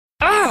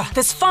Ugh,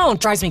 this phone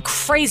drives me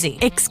crazy.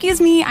 Excuse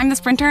me, I'm the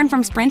Sprint intern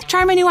from Sprint.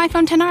 Try my new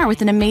iPhone XR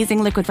with an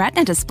amazing liquid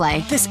retina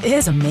display. This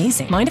is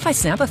amazing. Mind if I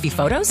snap a few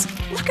photos?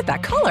 Look at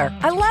that color.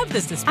 I love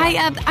this display.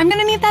 I'm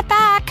gonna need that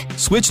back.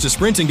 Switch to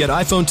Sprint and get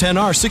iPhone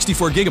XR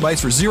 64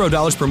 gigabytes for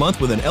 $0 per month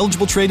with an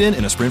eligible trade-in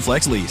and a Sprint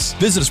Flex lease.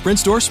 Visit a Sprint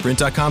store,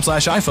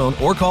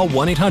 sprint.com/iPhone, or call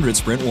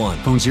 1-800-SPRINT1.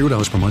 Phone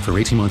 $0 per month for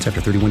 18 months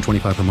after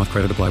 $31.25 per month.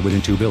 Credit applied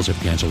within 2 bills.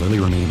 If cancel early,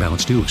 remaining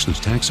balance due. Excludes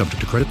tax.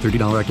 Subject to credit.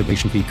 $30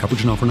 activation fee.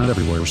 Coverage and offer not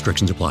everywhere.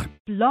 Restrictions apply.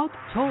 Blog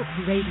Talk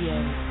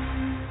Radio.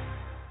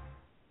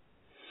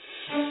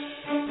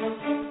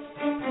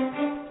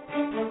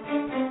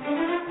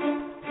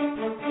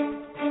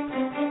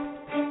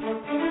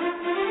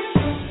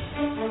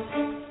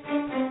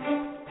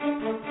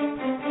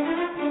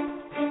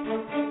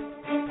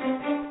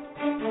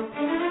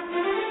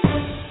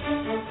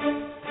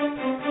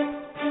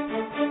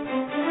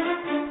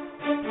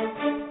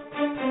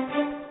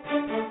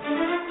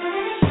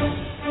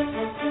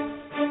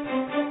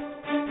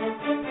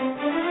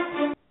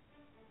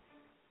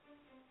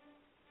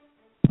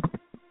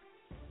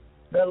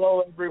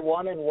 Hello,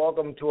 everyone, and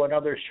welcome to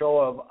another show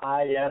of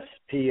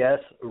ISPS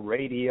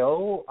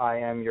Radio. I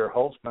am your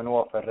host,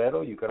 Manuel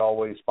Ferrero. You could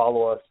always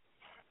follow us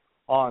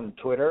on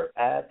Twitter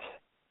at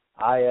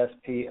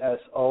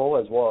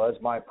ISPSO, as well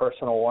as my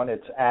personal one.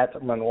 It's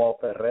at Manuel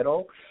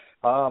Ferrero.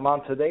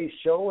 On today's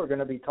show, we're going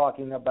to be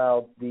talking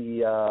about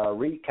the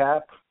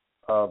recap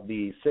of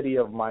the City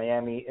of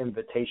Miami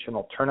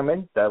Invitational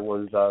Tournament that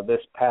was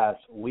this past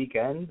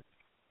weekend.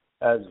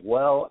 As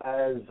well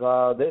as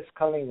this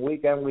coming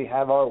weekend, we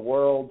have our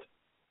World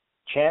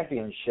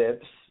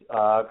Championships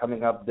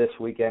coming up this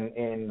weekend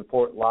in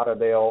Fort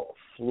Lauderdale,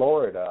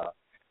 Florida.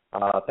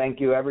 Thank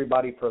you,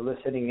 everybody, for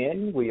listening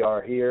in. We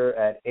are here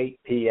at 8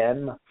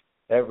 p.m.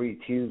 every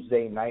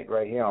Tuesday night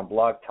right here on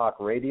Blog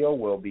Talk Radio.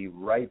 We'll be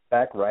right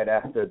back right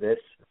after this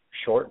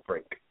short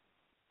break.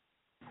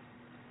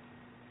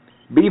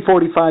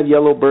 B45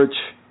 Yellow Birch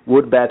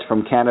wood bats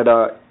from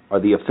Canada are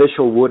the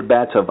official wood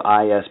bats of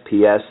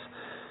ISPS,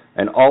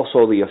 and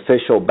also the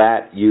official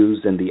bat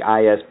used in the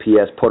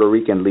ISPS Puerto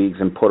Rican leagues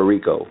in Puerto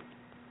Rico.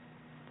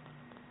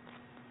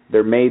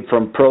 They're made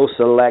from Pro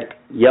Select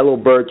Yellow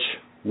Birch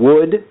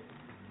wood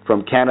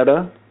from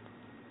Canada,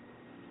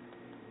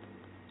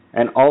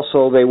 and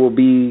also they will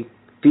be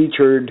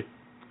featured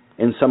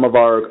in some of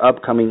our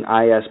upcoming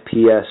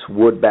ISPS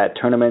wood bat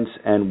tournaments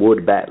and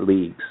wood bat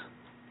leagues.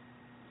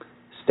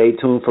 Stay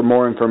tuned for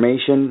more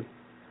information.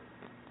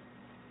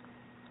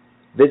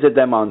 Visit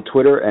them on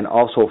Twitter and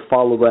also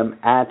follow them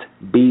at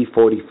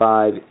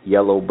B45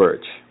 Yellow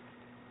Birch.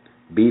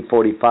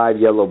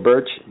 B45 Yellow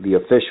Birch, the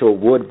official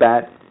wood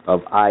bat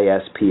of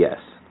ISPS.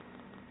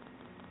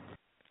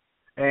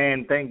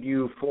 And thank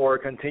you for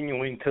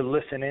continuing to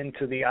listen in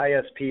to the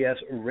ISPS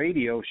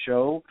radio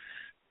show.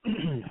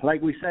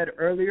 Like we said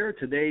earlier,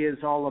 today is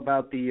all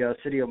about the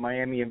City of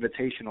Miami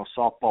Invitational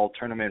Softball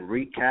Tournament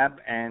recap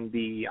and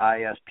the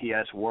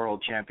ISPS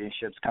World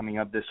Championships coming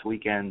up this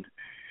weekend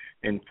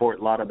in Fort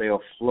Lauderdale,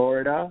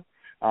 Florida.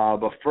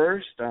 But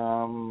first,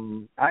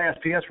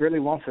 ISPS really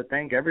wants to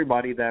thank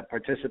everybody that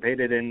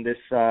participated in this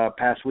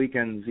past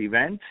weekend's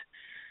event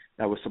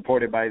that was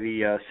supported by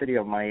the City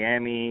of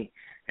Miami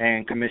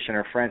and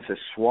Commissioner Francis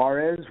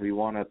Suarez. We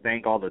want to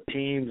thank all the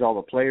teams, all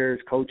the players,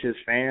 coaches,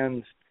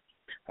 fans,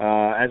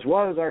 as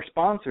well as our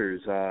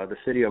sponsors, the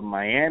City of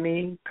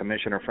Miami,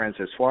 Commissioner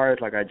Francis Suarez,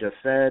 like I just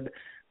said,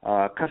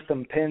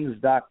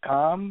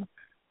 CustomPins.com,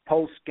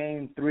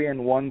 Post-Game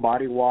 3-in-1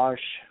 Body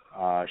Wash,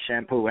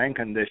 shampoo and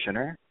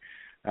conditioner,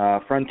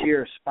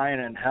 Frontier Spine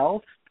and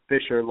Health,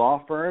 Fisher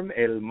Law Firm,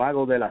 El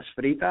Mago de las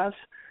Fritas,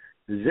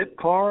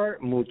 Zipcar,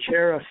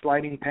 Muchera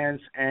Sliding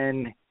Pants,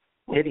 and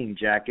Hitting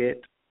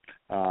Jacket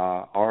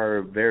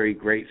are very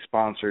great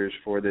sponsors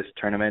for this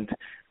tournament.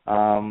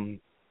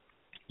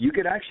 You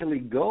could actually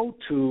go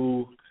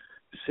to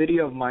City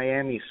of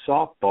Miami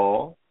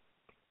Softball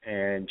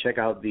and check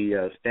out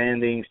the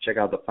standings, check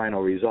out the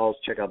final results,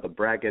 check out the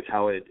brackets,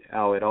 how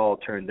it all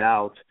turned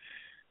out.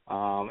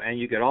 And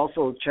you could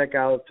also check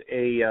out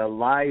a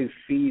live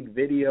feed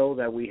video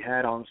that we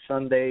had on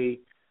Sunday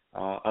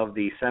of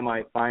the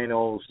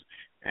semifinals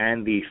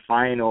and the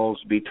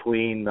finals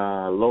between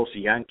Los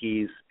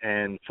Yankees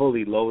and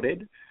Fully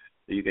Loaded.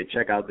 So you could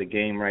check out the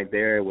game right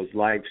there. It was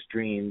live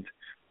streamed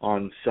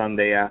on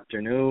Sunday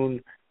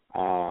afternoon.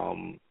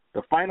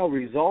 The final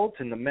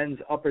results in the men's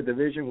upper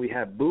division, we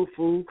had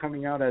Bufu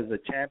coming out as the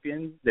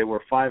champion. They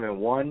were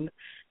 5-1.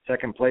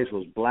 Second place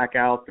was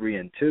Blackout,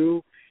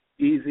 3-2.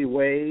 Easy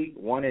Way,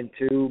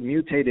 1-2.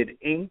 Mutated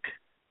Ink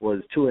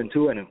was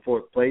 2-2, and in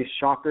fourth place,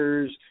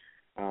 Shockers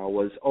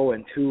was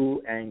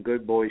 0-2, and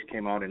Good Boys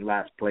came out in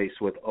last place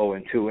with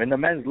 0-2. In the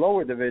men's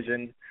lower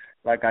division,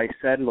 like I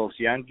said, Los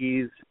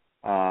Yankees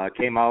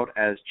came out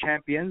as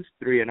champions,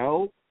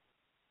 3-0,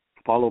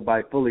 followed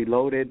by Fully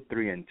Loaded,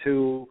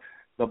 3-2.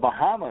 The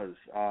Bahamas,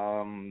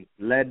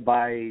 led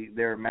by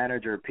their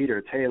manager,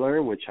 Peter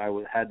Taylor, which I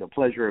had the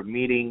pleasure of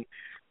meeting.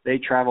 They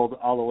traveled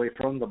all the way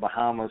from the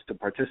Bahamas to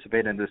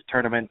participate in this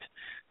tournament.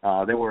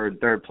 They were in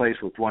third place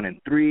with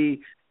 1-3.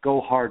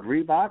 Go Hard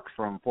Reebok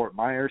from Fort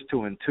Myers,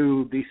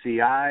 2-2.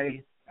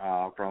 DCI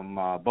from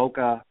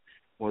Boca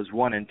was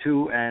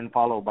 1-2, and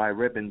followed by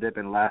Rip and Dip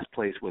in last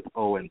place with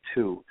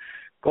 0-2.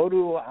 Go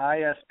to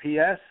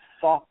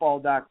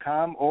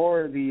ISPSsoftball.com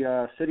or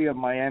the City of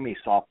Miami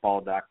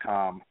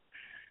Softball.com,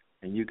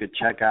 and you could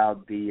check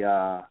out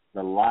the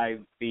live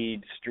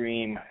feed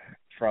stream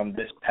from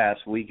this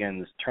past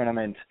weekend's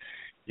tournament.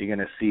 You're going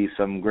to see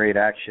some great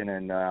action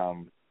and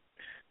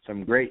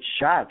some great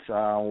shots.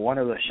 One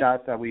of the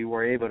shots that we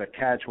were able to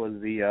catch was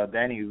the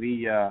Danny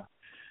Villa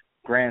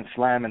grand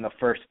slam in the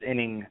first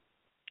inning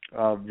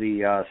of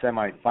the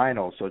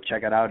semifinals. So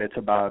check it out. It's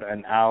about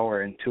an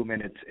hour and 2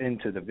 minutes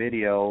into the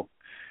video.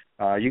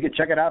 You can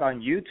check it out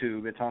on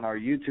YouTube. It's on our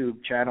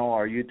YouTube channel,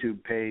 our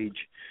YouTube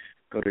page.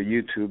 Go to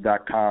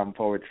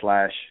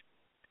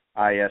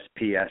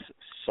youtube.com/ISPS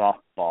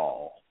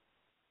Softball.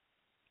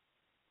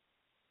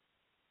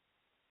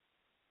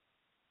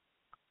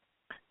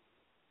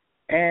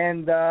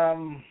 And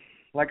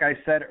like I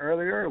said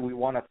earlier, we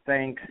want to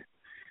thank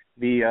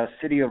the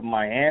City of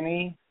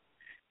Miami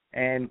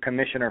and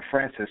Commissioner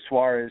Francis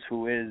Suarez,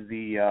 who is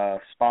the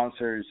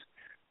sponsors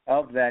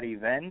of that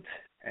event,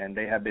 and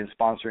they have been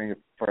sponsoring it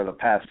for the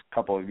past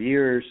couple of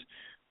years.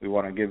 We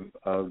want to give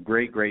a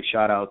great, great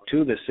shout-out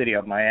to the City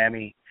of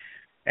Miami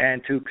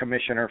and to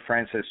Commissioner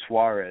Francis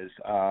Suarez,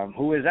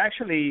 who is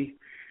actually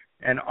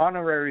an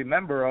honorary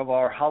member of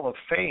our Hall of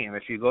Fame.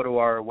 If you go to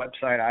our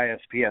website,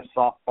 ISPS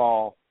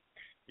Softball,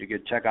 you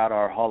can check out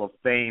our Hall of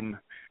Fame,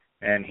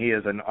 and he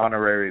is an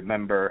honorary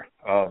member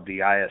of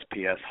the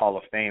ISPS Hall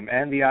of Fame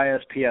and the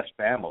ISPS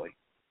family.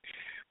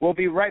 We'll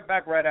be right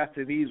back right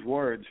after these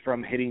words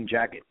from Hitting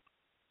Jacket.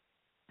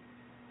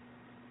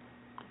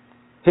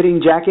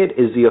 Hitting Jacket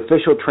is the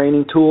official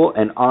training tool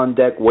and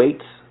on-deck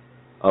weights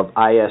of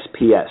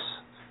ISPS.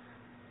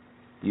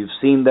 You've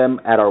seen them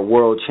at our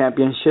World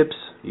Championships.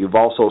 You've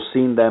also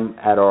seen them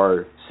at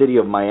our City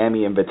of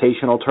Miami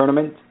Invitational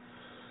Tournament.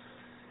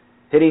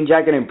 Hitting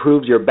Jacket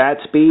improves your bat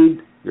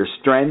speed, your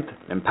strength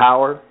and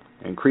power,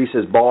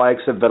 increases ball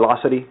exit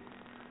velocity.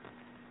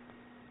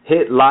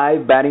 Hit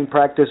live batting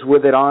practice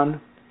with it on.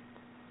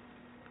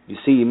 You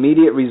see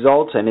immediate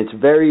results, and it's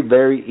very,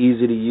 very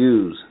easy to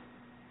use.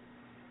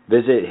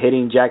 Visit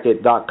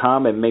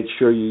hittingjacket.com and make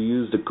sure you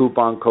use the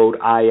coupon code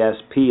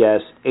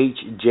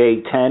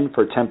ISPSHJ10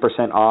 for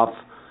 10% off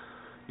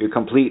your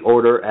complete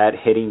order at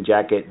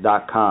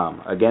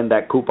hittingjacket.com. Again,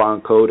 that coupon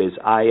code is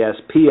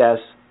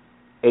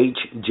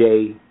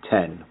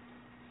ISPSHJ10.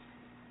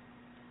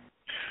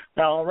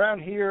 Now,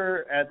 around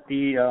here at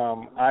the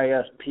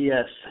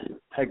ISPS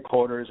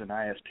headquarters and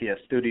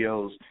ISPS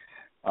studios,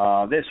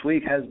 this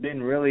week has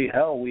been really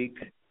Hell Week,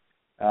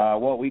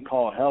 what we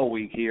call Hell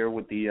Week here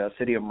with the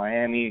City of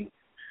Miami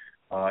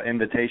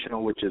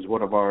Invitational, which is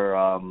one of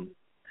our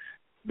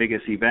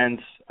biggest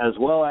events, as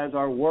well as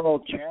our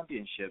World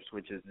Championships,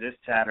 which is this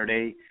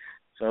Saturday.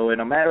 So in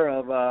a matter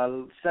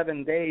of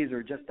 7 days,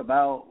 or just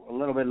about a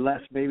little bit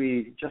less,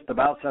 maybe just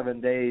about 7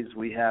 days,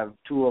 we have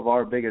two of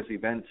our biggest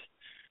events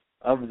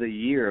of the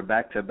year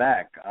back to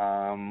back.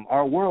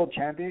 Our World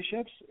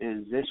Championships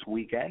is this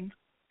weekend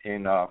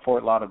in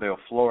Fort Lauderdale,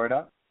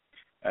 Florida,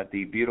 at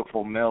the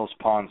beautiful Mills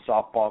Pond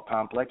Softball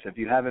Complex. If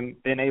you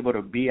haven't been able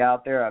to be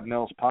out there at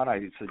Mills Pond, I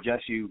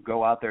suggest you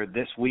go out there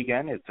this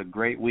weekend. It's a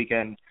great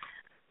weekend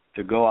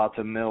to go out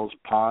to Mills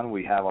Pond.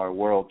 We have our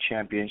World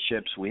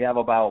Championships. We have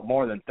about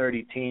more than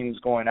 30 teams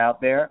going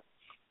out there,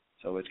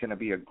 so it's going to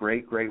be a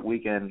great, great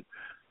weekend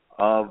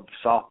of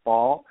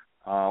softball.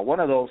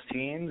 One of those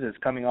teams is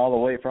coming all the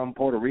way from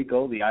Puerto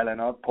Rico, the island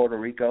of Puerto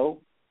Rico,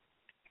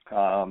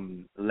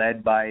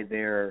 led by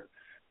their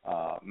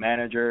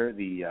manager,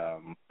 the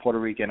Puerto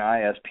Rican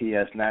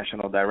ISPS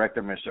National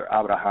Director, Mr.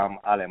 Abraham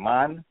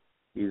Aleman.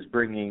 He's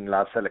bringing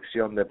La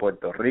Selección de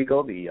Puerto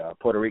Rico, the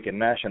Puerto Rican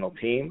national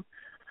team.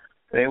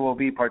 They will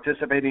be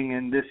participating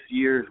in this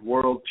year's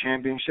World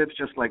Championships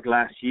just like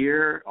last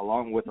year,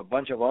 along with a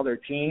bunch of other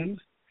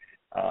teams.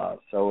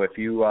 So if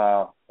you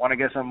want to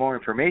get some more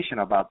information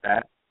about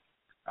that,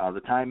 the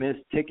time is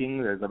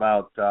ticking. There's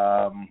about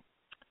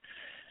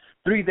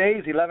 3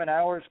 days, 11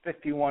 hours,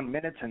 51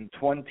 minutes, and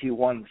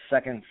 21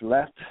 seconds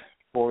left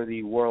for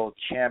the World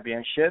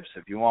Championships.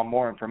 If you want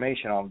more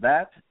information on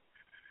that,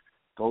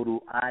 go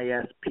to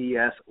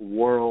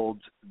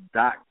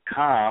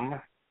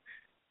ISPSworlds.com,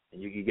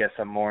 and you can get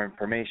some more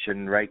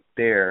information right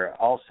there.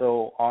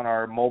 Also, on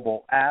our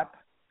mobile app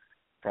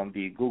from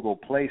the Google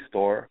Play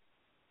Store,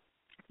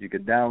 you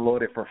can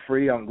download it for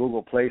free on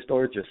Google Play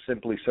Store. Just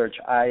simply search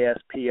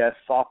ISPS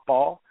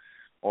Softball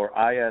or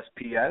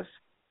ISPS,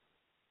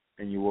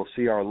 and you will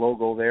see our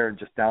logo there, and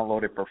just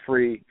download it for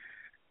free.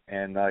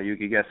 And you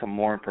can get some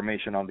more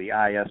information on the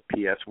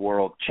ISPS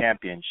World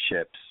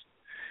Championships.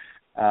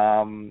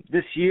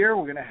 This year,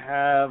 we're going to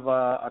have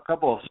a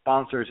couple of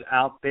sponsors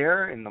out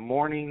there in the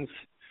mornings.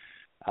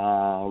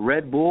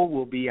 Red Bull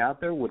will be out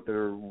there with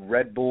their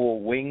Red Bull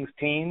Wings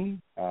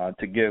team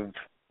to give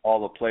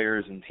all the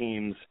players and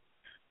teams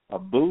a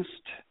boost.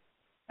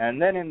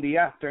 And then in the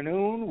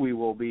afternoon, we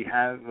will be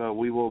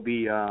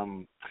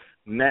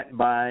met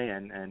by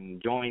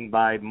and joined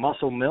by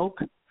Muscle Milk.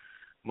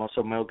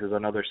 Muscle Milk is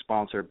another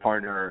sponsored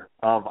partner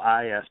of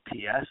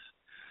ISPS.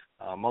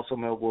 Muscle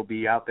Milk will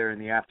be out there in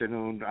the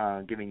afternoon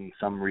giving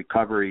some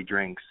recovery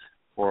drinks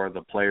for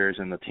the players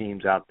and the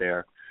teams out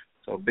there.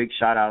 So big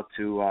shout out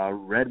to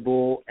Red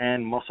Bull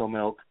and Muscle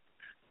Milk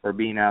for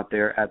being out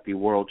there at the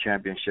World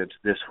Championships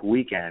this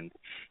weekend.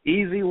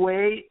 Easy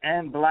Way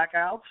and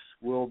Blackouts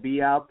will be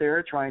out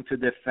there trying to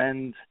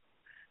defend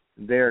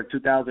their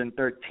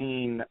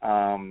 2013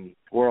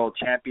 World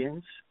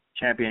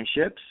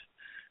Championships.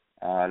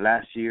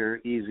 Last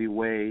year, Easy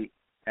Way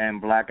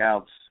and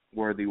Blackouts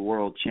were the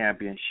World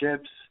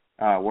Championships,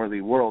 were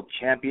the World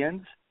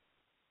Champions.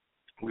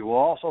 We will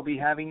also be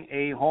having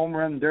a home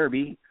run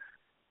derby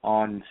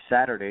on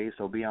Saturday,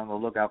 so be on the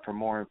lookout for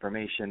more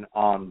information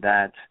on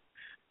that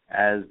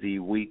as the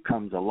week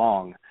comes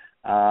along.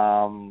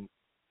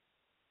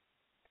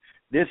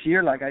 This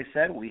year, like I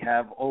said, we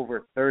have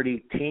over 30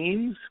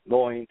 teams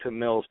going to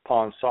Mills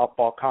Pond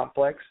Softball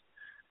Complex.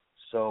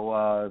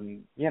 So,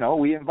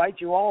 we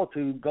invite you all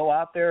to go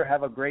out there,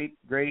 have a great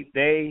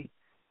day.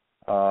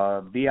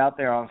 Be out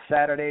there on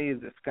Saturday.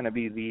 It's going to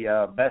be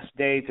the best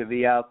day to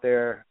be out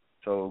there.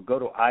 So go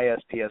to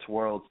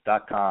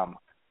ispsworlds.com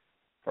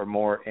for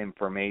more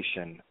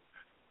information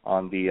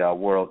on the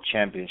World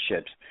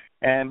Championships.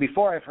 And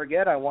before I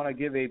forget, I want to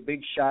give a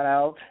big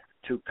shout-out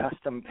to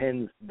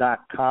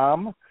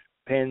CustomPins.com.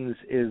 Pins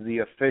is the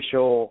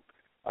official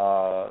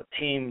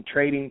team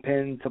trading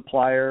pin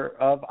supplier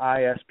of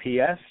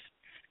ISPS.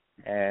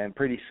 And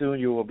pretty soon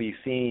you will be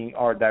seeing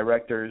our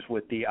directors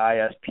with the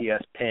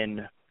ISPS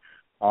pin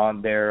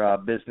on their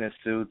business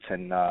suits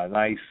and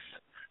nice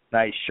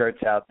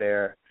shirts out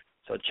there.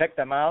 So check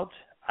them out.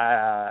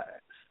 At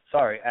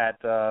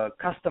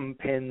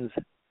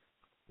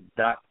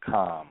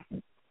CustomPins.com.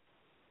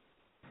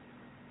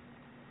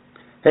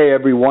 Hey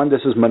everyone,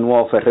 this is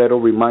Manuel Ferrero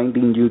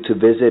reminding you to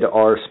visit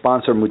our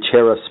sponsor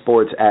Muchera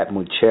Sports at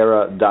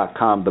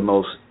Muchera.com, the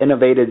most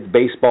innovative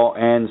baseball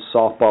and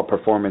softball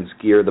performance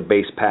gear the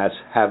Base Paths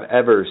have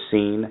ever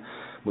seen.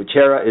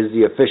 Muchera is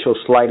the official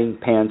sliding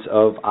pants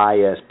of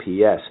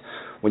ISPS.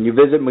 When you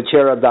visit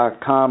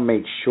Muchera.com,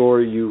 make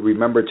sure you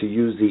remember to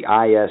use the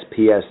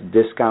ISPS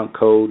discount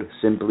code,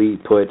 simply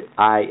put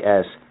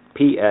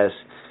ISPS,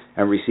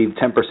 and receive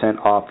 10%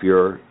 off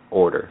your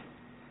order.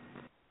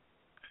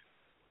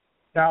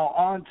 Now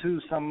on to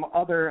some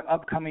other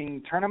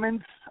upcoming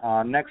tournaments.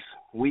 Next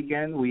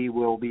weekend we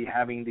will be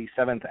having the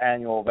 7th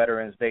Annual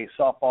Veterans Day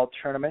Softball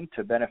Tournament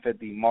to benefit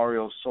the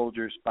Memorial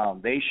Soldiers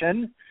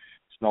Foundation.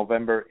 It's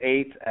November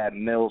 8th at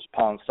Mills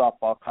Pond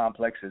Softball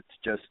Complex. It's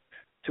just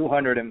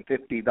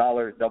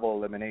 $250 double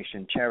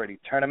elimination charity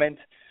tournament.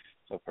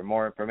 So for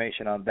more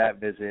information on that,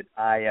 visit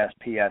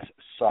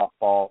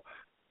ispssoftball.com.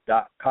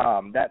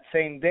 That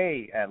same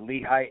day at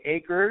Lehigh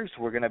Acres,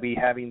 we're going to be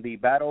having the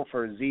battle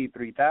for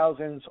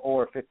Z3000s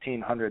or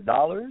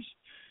 $1,500,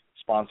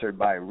 sponsored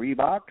by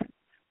Reebok.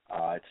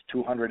 It's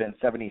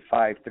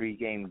 275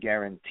 three-game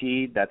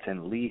guaranteed. That's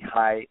in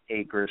Lehigh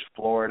Acres,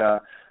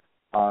 Florida,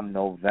 on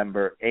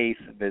November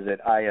 8th. Visit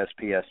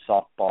ISPS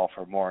Softball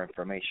for more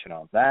information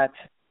on that.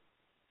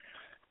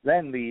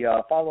 Then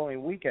the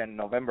following weekend,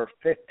 November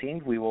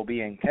 15th, we will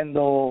be in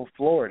Kendall,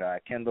 Florida,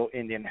 Kendall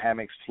Indian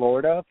Hammocks,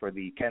 Florida, for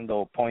the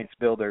Kendall Points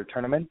Builder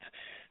Tournament.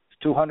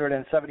 It's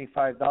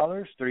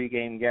 $275,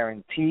 three-game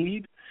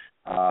guaranteed.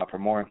 For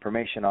more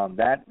information on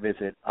that,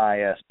 visit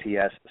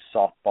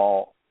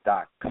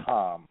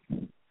ispssoftball.com.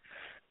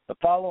 The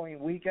following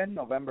weekend,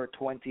 November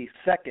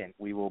 22nd,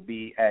 we will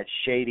be at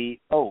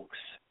Shady Oaks,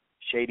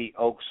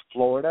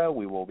 Florida.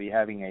 We will be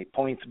having a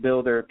Points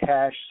Builder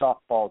Cash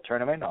Softball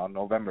Tournament on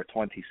November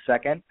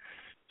 22nd,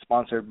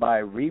 sponsored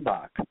by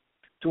Reebok.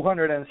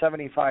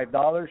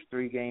 $275,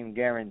 three-game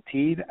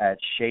guaranteed at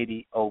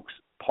Shady Oaks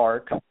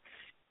Park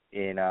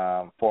in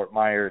Fort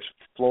Myers,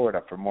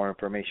 Florida. For more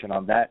information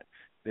on that,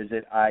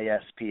 visit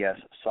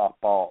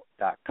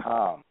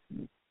ispssoftball.com.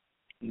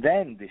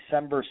 Then,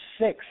 December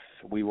 6th,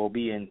 we will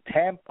be in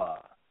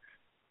Tampa,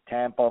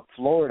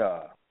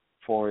 Florida,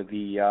 for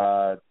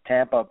the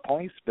Tampa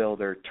Points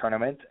Builder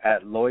Tournament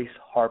at Lois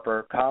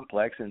Harper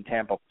Complex in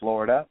Tampa,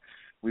 Florida.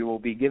 We will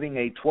be giving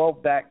a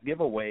 12-bat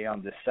giveaway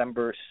on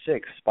December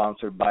 6th,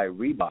 sponsored by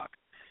Reebok.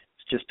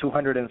 It's just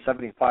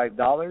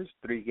 $275,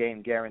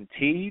 three-game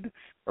guaranteed.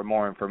 For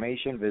more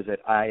information, visit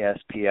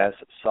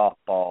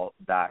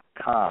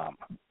ispssoftball.com.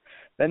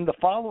 Then the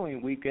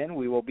following weekend,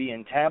 we will be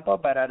in Tampa,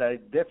 but at a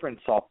different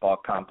softball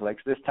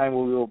complex. This time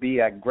we will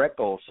be at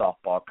Greco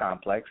Softball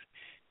Complex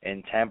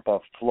in Tampa,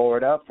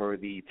 Florida, for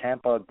the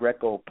Tampa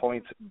Greco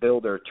Points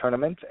Builder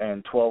Tournament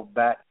and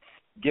 12-bat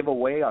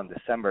giveaway on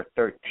December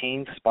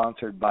 13th,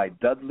 sponsored by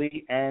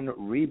Dudley and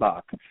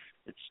Reebok.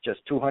 It's just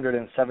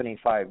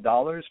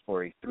 $275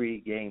 for a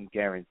three-game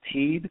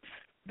guaranteed.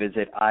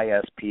 Visit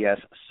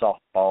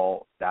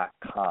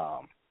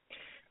ispssoftball.com.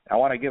 I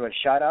want to give a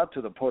shout-out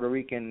to the Puerto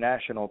Rican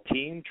national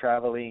team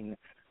traveling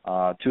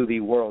to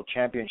the World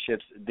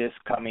Championships this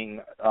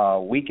coming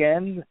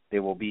weekend. They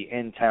will be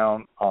in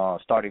town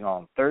starting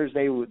on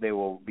Thursday. They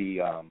will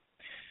be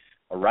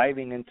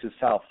arriving into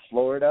South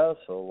Florida,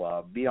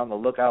 so be on the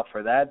lookout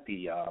for that.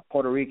 The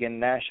Puerto Rican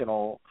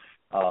national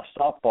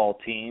softball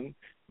team.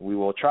 We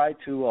will try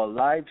to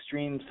live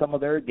stream some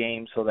of their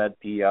games so that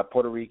the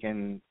Puerto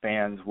Rican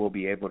fans will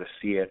be able to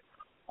see it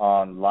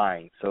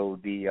online. So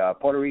the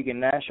Puerto Rican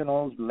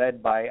Nationals,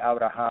 led by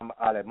Abraham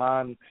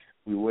Aleman,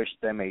 we wish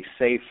them a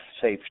safe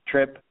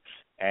trip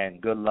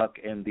and good luck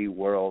in the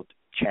World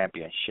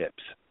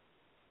Championships.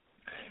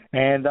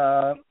 And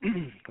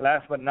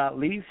last but not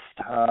least,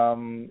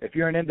 if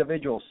you're an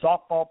individual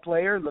softball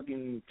player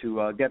looking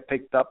to get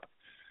picked up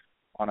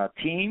on a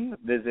team,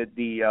 visit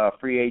the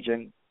free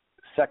agent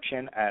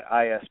section at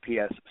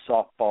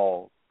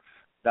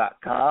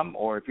ispssoftball.com.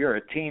 Or if you're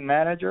a team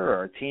manager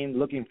or a team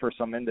looking for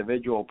some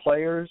individual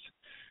players,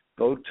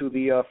 go to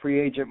the free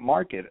agent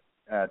market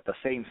at the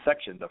same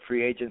section, the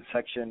free agent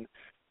section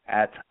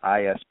at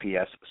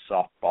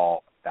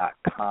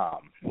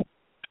ispssoftball.com.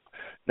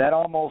 That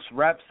almost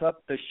wraps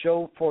up the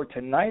show for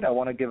tonight. I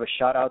want to give a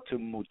shout-out to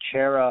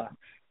Muchera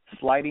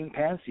Sliding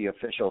Pants, the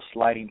official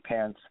sliding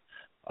pants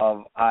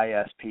of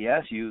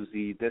ISPS. Use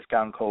the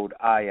discount code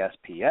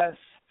ISPS.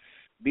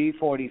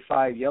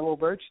 B45 Yellow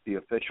Birch, the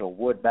official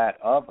wood bat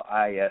of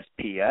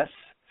ISPS.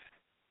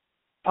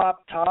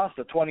 Pop Toss,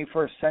 the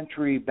 21st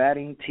Century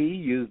Batting Tee.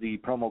 Use the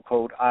promo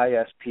code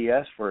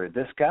ISPS for a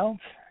discount.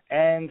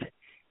 And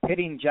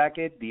Hitting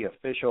Jacket, the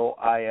official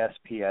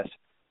ISPS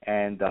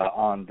and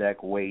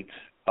on-deck weights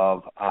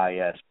of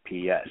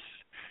ISPS.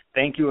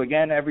 Thank you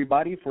again,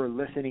 everybody, for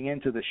listening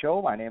into the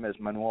show. My name is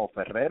Manuel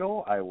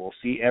Ferrero. I will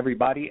see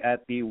everybody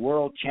at the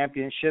World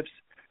Championships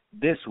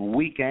this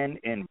weekend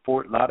in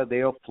Fort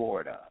Lauderdale,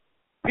 Florida.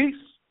 Peace.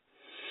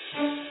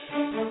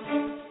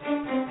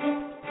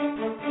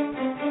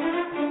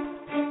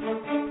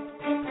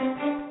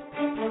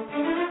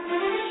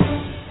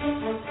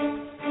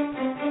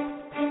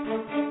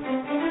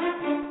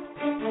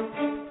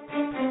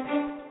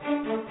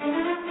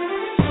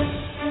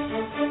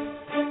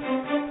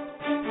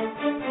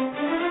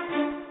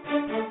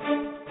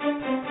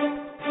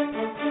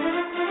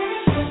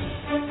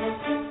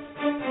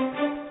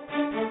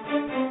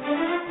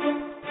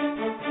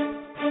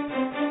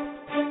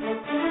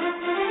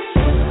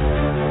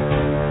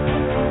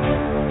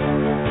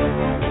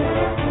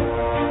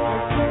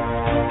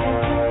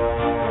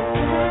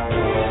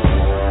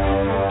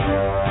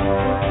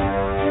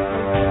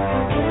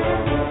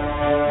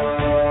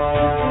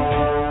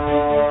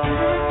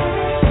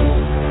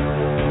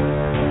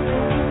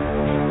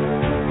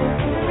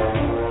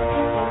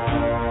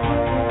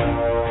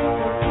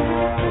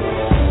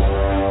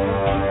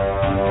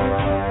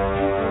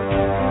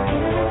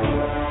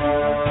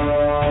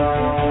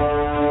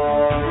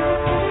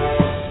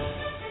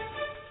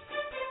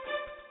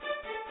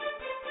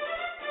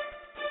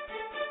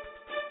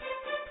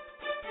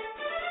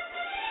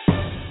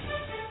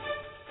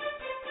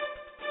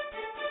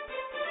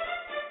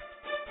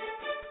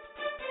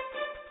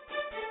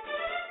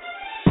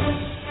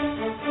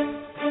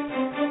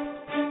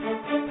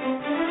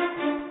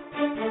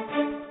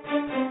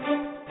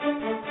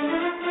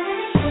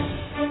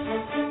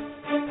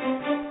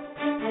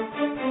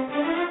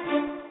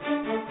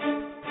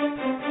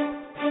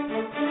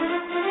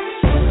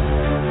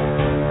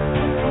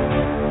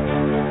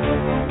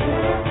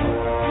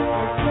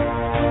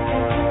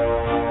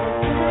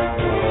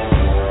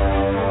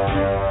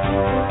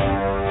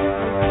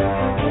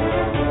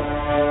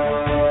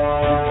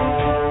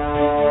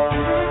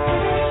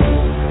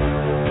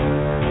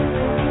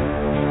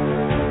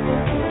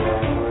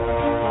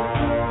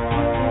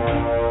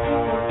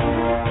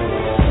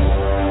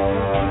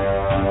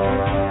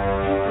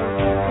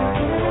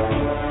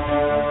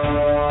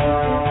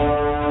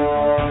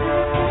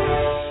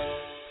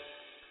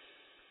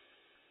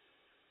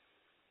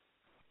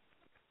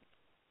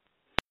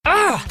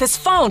 This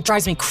phone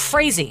drives me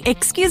crazy.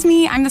 Excuse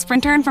me, I'm the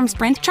Sprint intern from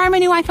Sprint. Try my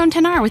new iPhone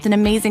XR with an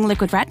amazing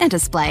liquid retina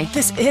display.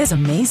 This is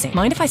amazing.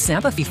 Mind if I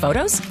snap a few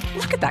photos?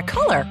 Look at that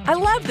color. I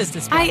love this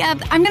display.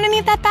 I'm gonna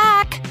need that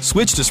back.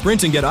 Switch to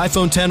Sprint and get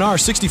iPhone XR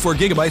 64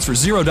 gigabytes for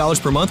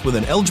 $0 per month with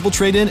an eligible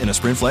trade-in and a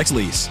Sprint Flex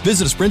lease.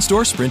 Visit a Sprint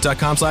store,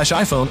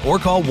 sprint.com/iPhone, or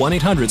call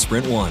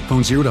 1-800-SPRINT1.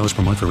 Phone $0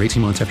 per month for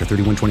 18 months after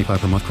 $31.25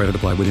 per month. Credit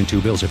applied within 2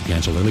 bills. If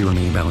cancel early,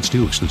 remaining balance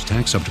due. Excludes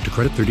tax. Subject to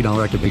credit.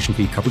 $30 activation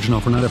fee. Coverage and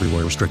offer not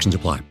everywhere. Restrictions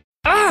apply.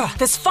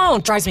 This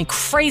phone drives me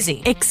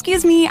crazy.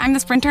 Excuse me, I'm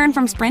the Sprint intern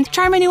from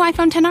Sprint. Try my new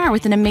iPhone XR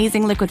with an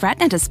amazing liquid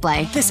retina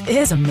display. This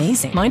is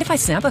amazing. Mind if I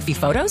snap a few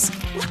photos?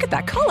 Look at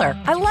that color.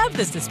 I love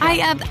this display.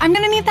 I'm gonna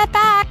need that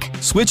back.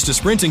 Switch to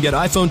Sprint and get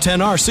iPhone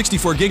XR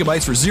 64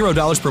 gigabytes for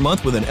 $0 per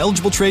month with an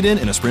eligible trade-in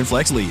and a Sprint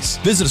Flex lease.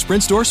 Visit a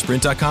Sprint store,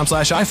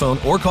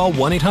 sprint.com/iPhone, or call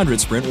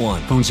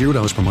 1-800-SPRINT1. Phone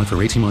 $0 per month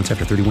for 18 months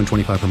after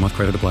 $31.25 per month.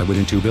 Credit applied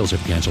within 2 bills.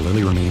 If cancel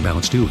early, remaining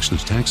balance due.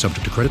 Excludes tax.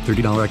 Subject to credit.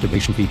 $30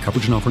 activation fee.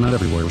 Coverage and offer not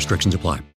everywhere. Restrictions apply.